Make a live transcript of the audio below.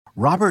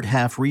Robert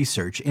Half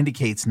research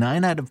indicates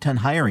 9 out of 10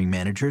 hiring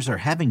managers are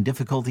having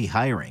difficulty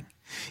hiring.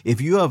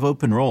 If you have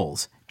open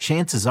roles,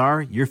 chances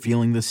are you're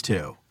feeling this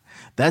too.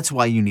 That's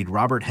why you need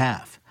Robert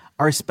Half.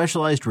 Our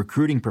specialized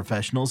recruiting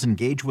professionals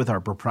engage with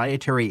our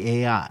proprietary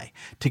AI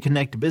to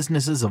connect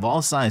businesses of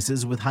all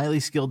sizes with highly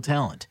skilled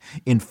talent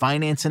in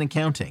finance and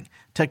accounting,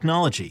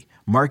 technology,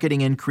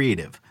 marketing and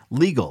creative,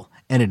 legal,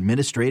 and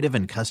administrative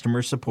and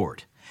customer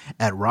support.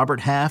 At Robert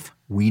Half,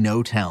 we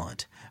know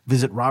talent.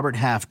 Visit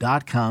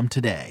roberthalf.com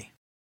today.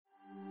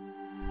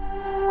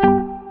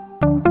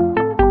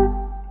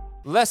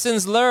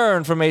 Lessons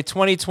learned from a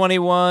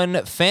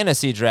 2021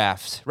 fantasy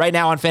draft. Right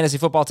now on Fantasy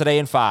Football Today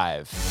in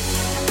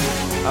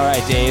 5. All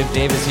right, Dave.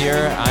 Dave is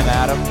here. I'm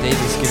Adam.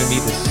 Dave is giving me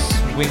the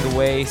swing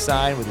away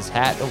sign with his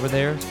hat over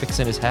there,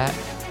 fixing his hat.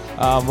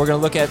 We're going to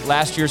look at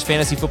last year's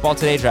Fantasy Football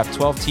Today draft,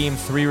 12-team,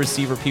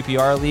 3-receiver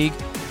PPR league.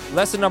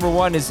 Lesson number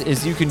 1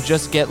 is you can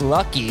just get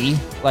lucky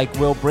like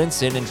Will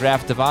Brinson and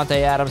draft Davante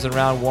Adams in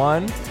round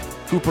 1,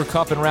 Cooper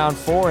Kupp in round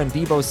 4, and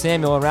Deebo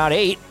Samuel in round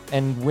 8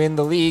 and win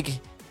the league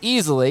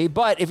easily.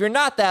 But if you're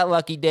not that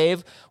lucky,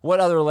 Dave,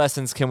 what other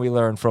lessons can we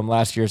learn from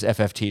last year's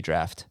FFT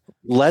draft?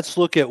 Let's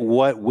look at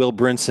what Will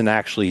Brinson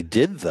actually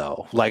did,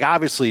 though. Like,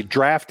 obviously,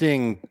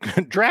 drafting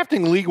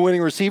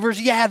league-winning receivers,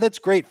 yeah, that's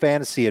great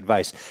fantasy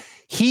advice.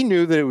 He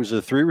knew that it was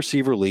a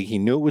 3-receiver league. He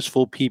knew it was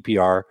full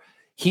PPR.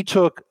 He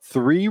took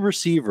 3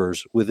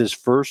 receivers with his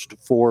first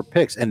 4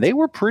 picks, and they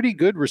were pretty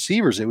good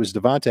receivers. It was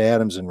Davante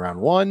Adams in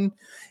round 1.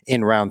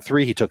 In round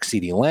 3, he took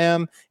CeeDee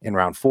Lamb. In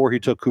round 4, he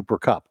took Cooper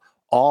Kupp.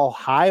 All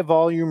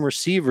high-volume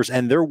receivers,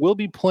 and there will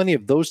be plenty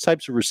of those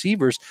types of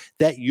receivers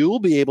that you'll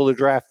be able to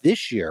draft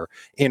this year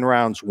in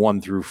rounds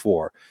 1 through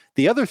 4.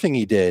 The other thing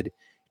he did,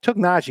 took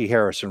Najee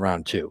Harris in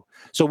round 2.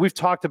 So we've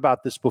talked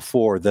about this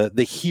before, the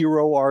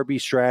hero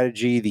RB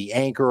strategy, the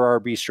anchor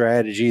RB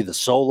strategy, the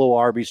solo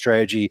RB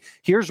strategy.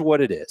 Here's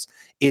what it is.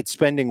 It's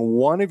spending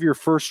one of your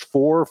first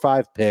 4 or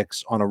 5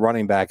 picks on a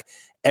running back.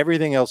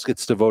 Everything else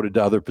gets devoted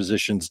to other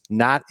positions,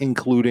 not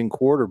including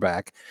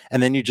quarterback.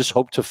 And then you just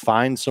hope to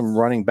find some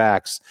running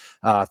backs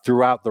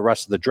throughout the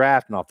rest of the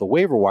draft and off the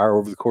waiver wire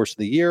over the course of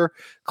the year.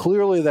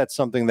 Clearly, that's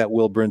something that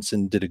Will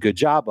Brinson did a good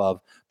job of,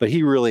 but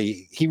he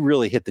really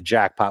hit the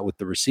jackpot with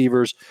the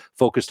receivers,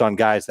 focused on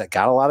guys that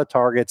got a lot of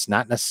targets,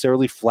 not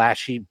necessarily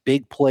flashy,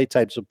 big play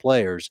types of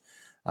players.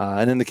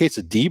 And in the case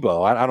of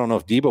Deebo, I don't know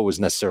if Deebo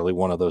was necessarily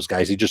one of those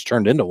guys. He just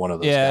turned into one of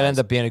those guys. Yeah, it ended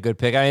up being a good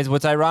pick. I mean,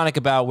 what's ironic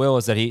about Will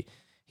is that he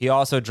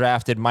also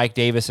drafted Mike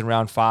Davis in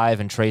round 5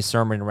 and Trey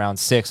Sermon in round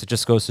 6. It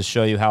just goes to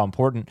show you how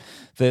important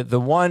the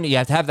one, you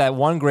have to have that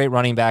one great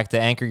running back to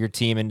anchor your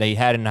team, and he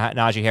had in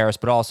Najee Harris,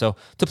 but also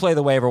to play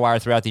the waiver wire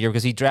throughout the year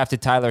because he drafted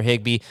Tyler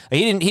Higbee.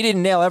 He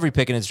didn't nail every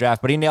pick in his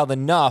draft, but he nailed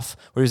enough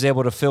where he was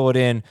able to fill it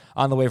in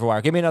on the waiver wire.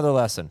 Give me another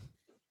lesson.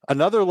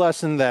 Another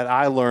lesson that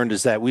I learned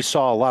is that we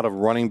saw a lot of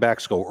running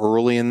backs go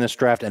early in this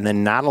draft and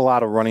then not a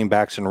lot of running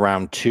backs in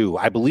round 2.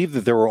 I believe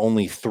that there were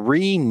only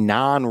 3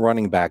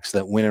 non-running backs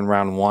that win in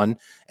round 1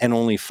 and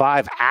only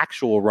 5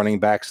 actual running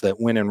backs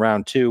that win in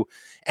round 2.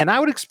 And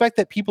I would expect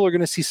that people are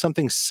going to see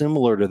something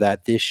similar to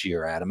that this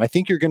year, Adam. I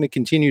think you're going to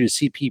continue to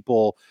see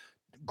people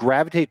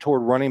gravitate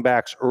toward running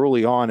backs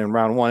early on in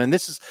round 1. And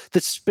this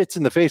spits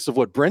in the face of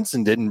what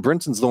Brinson did. And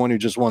Brinson's the one who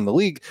just won the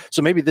league.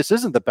 So maybe this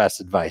isn't the best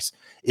advice,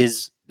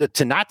 is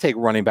to not take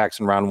running backs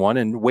in round 1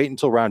 and wait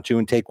until round 2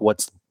 and take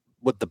what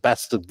the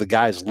best of the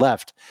guys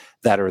left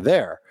that are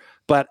there.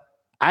 But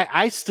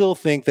I still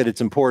think that it's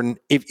important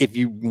if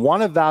you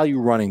want to value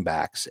running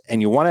backs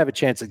and you want to have a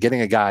chance at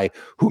getting a guy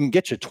who can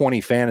get you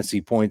 20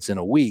 fantasy points in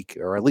a week,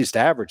 or at least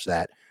average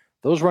that.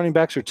 Those running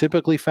backs are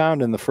typically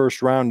found in the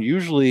first round.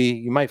 Usually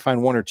you might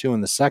find 1 or 2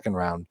 in the second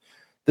round.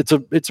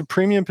 It's a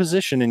premium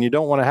position, and you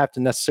don't want to have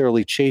to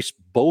necessarily chase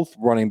both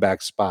running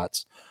back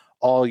spots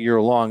all year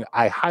long.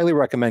 I highly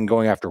recommend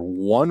going after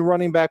one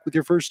running back with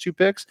your first 2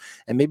 picks,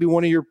 and maybe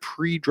one of your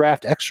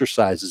pre-draft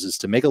exercises is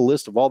to make a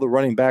list of all the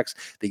running backs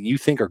that you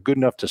think are good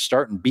enough to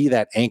start and be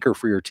that anchor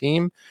for your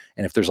team.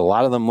 And if there's a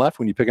lot of them left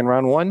when you pick in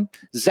round 1,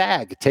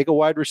 take a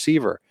wide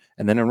receiver.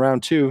 And then in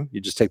round 2, you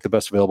just take the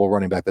best available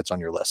running back that's on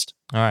your list.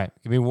 All right.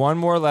 Give me one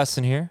more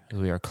lesson here.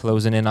 We are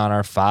closing in on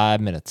our 5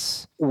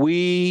 minutes.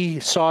 We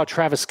saw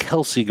Travis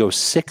Kelce go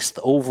 6th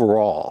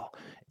overall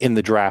in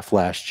the draft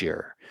last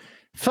year.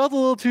 Felt a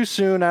little too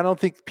soon. I don't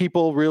think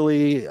people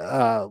really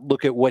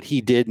look at what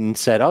he did and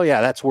said, oh, yeah,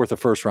 that's worth a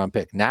first-round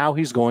pick. Now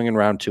he's going in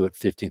round 2 at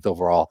 15th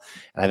overall,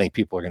 and I think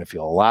people are going to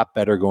feel a lot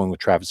better going with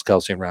Travis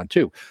Kelce in round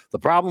 2. The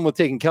problem with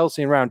taking Kelce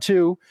in round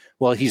 2,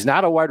 well, he's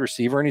not a wide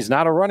receiver and he's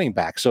not a running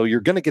back, so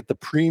you're going to get the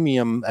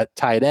premium at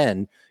tight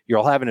end.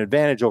 You'll have an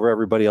advantage over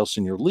everybody else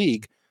in your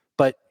league,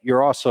 but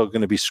you're also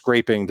going to be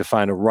scraping to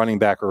find a running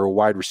back or a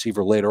wide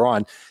receiver later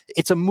on.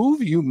 It's a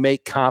move you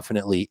make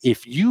confidently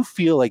if you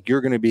feel like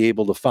you're going to be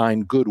able to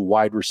find good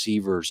wide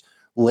receivers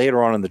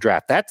later on in the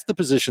draft. That's the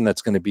position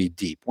that's going to be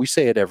deep. We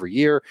say it every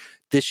year.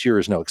 This year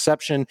is no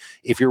exception.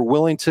 If you're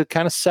willing to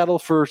kind of settle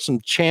for some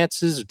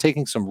chances or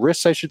taking some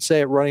risks, I should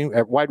say,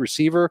 at wide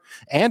receiver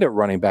and at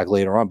running back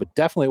later on, but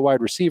definitely a wide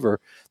receiver,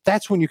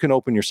 that's when you can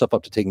open yourself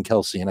up to taking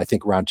Kelce. And I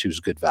think round 2 is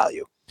good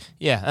value.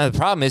 Yeah. The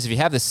problem is if you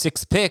have the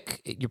 6th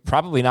pick, you're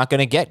probably not going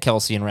to get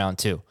Kelce in round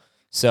 2.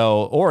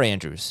 So, or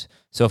Andrews.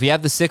 So if you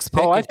have the 6th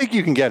pick. Oh, I think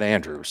you can get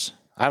Andrews.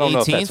 I don't 18th? Know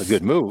if that's a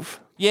good move.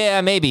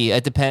 Yeah, maybe.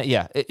 It depends.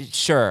 Yeah,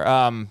 sure.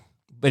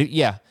 But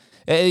yeah.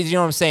 You know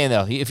what I'm saying,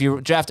 though? If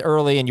you draft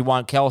early and you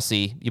want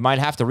Kelce, you might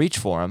have to reach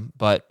for him,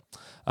 but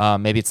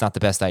maybe it's not the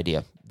best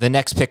idea. The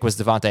next pick was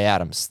Devontae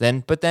Adams.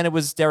 But then it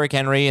was Derrick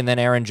Henry and then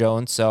Aaron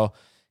Jones. So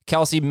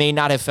Kelce may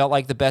not have felt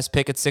like the best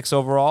pick at 6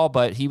 overall,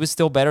 but he was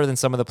still better than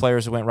some of the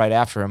players who went right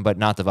after him, but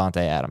not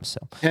Devontae Adams.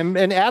 So And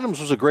Adams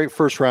was a great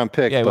first-round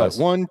pick, but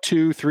 1,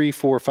 2, 3,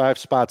 4, 5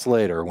 spots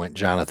later went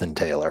Jonathan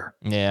Taylor.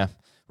 Yeah.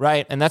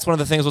 Right, and that's one of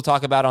the things we'll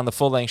talk about on the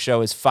full-length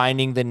show is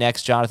finding the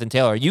next Jonathan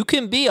Taylor. You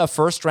can be a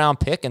first-round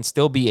pick and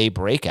still be a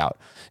breakout.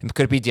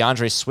 Could it be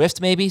DeAndre Swift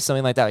maybe?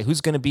 Something like that. Like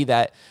who's going to be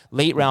that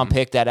late-round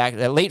pick, that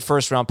late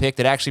first-round pick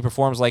that actually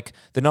performs like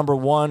the number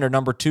 1 or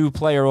number 2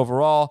 player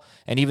overall?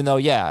 And even though,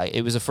 yeah,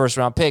 it was a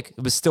first-round pick,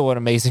 it was still an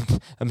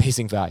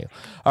amazing value.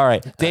 All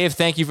right, Dave,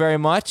 thank you very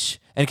much.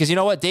 And because you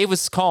know what? Dave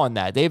was calling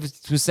that. Dave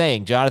was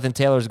saying Jonathan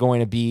Taylor is going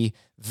to be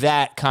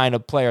that kind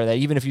of player that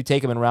even if you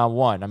take him in round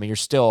 1, I mean, you're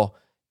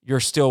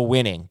still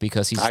winning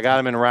because he's. I got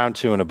him in round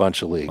 2 in a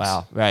bunch of leagues.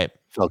 Wow, right.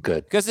 Felt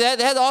good. Because they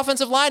had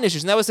offensive line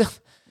issues, and that was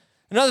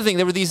another thing.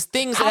 There were these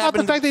things that happened. How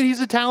about the fact that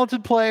he's a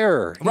talented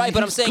player? Right,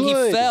 but I'm saying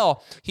good. He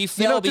fell. He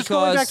fell because. Just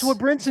going back to what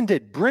Brinson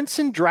did.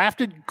 Brinson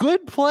drafted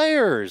good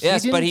players.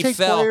 Yes, but he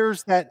fell.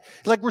 Players that,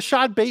 like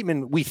Rashad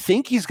Bateman, we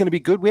think he's going to be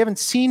good. We haven't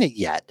seen it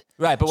yet.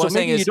 Right, but what I'm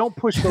saying is. You don't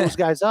push those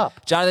guys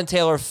up. Jonathan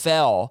Taylor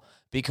fell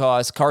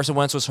because Carson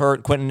Wentz was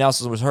hurt, Quentin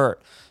Nelson was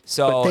hurt.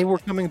 So, but they were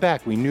coming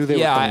back. We knew they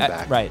were coming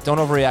back. Right. Don't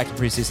overreact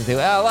to preseason.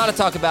 A lot to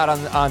talk about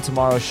on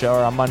tomorrow's show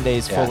or on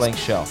Monday's full-length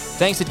show.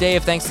 Thanks to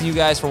Dave. Thanks to you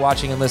guys for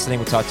watching and listening.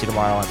 We'll talk to you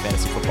tomorrow on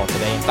Fantasy Football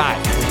Today in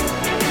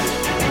 5.